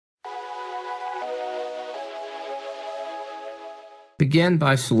Begin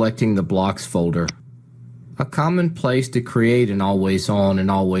by selecting the Blocks folder. A common place to create an always on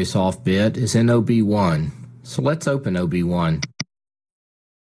and always off bit is in OB1, so let's open OB1.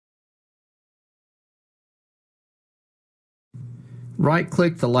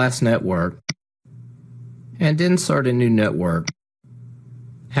 Right-click the last network and insert a new network.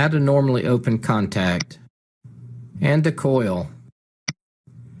 Add a normally open contact and a coil.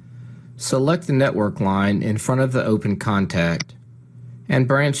 Select the network line in front of the open contact and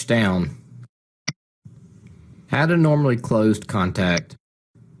branch down. Add a normally closed contact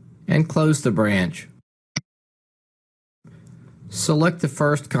and close the branch. Select the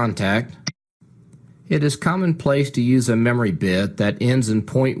first contact. It is commonplace to use a memory bit that ends in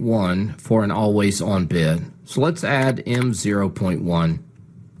 0.1 for an always on bit. So let's add M0.1.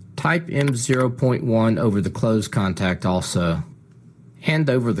 Type M0.1 over the closed contact also, and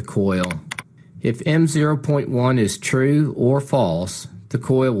over the coil. If M0.1 is true or false, the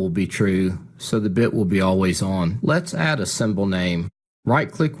coil will be true, so the bit will be always on. Let's add a symbol name.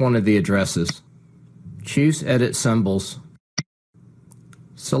 Right-click one of the addresses. Choose Edit Symbols.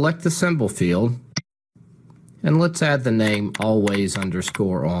 Select the symbol field, and let's add the name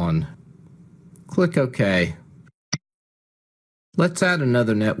always_on. Click OK. Let's add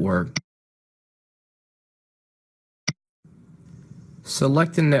another network.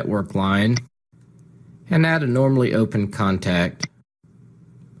 Select the network line and add a normally open contact,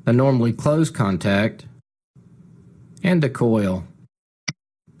 a normally closed contact, and a coil.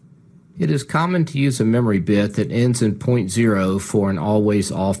 It is common to use a memory bit that ends in 0.0 for an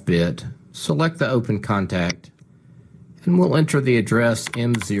always off bit. Select the open contact and we'll enter the address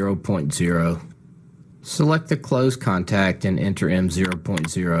M0.0. Select the closed contact and enter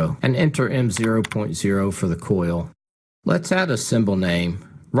M0.0 and enter M0.0 for the coil. Let's add a symbol name.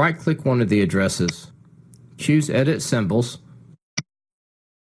 Right-click one of the addresses. Choose Edit Symbols.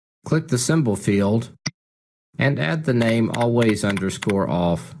 Click the symbol field and add the name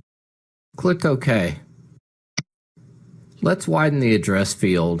always_off. Click OK. Let's widen the address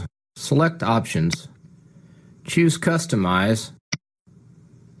field. Select Options. Choose Customize.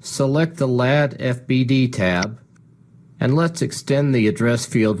 Select the LAD FBD tab and let's extend the address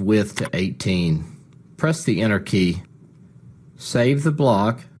field width to 18. Press the Enter key. Save the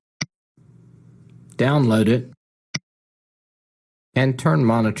block. Download it and turn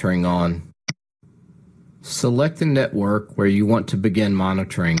monitoring on. Select the network where you want to begin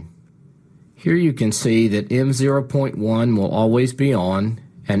monitoring. Here you can see that M0.1 will always be on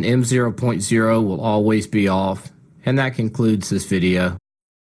and M0.0 will always be off, and that concludes this video.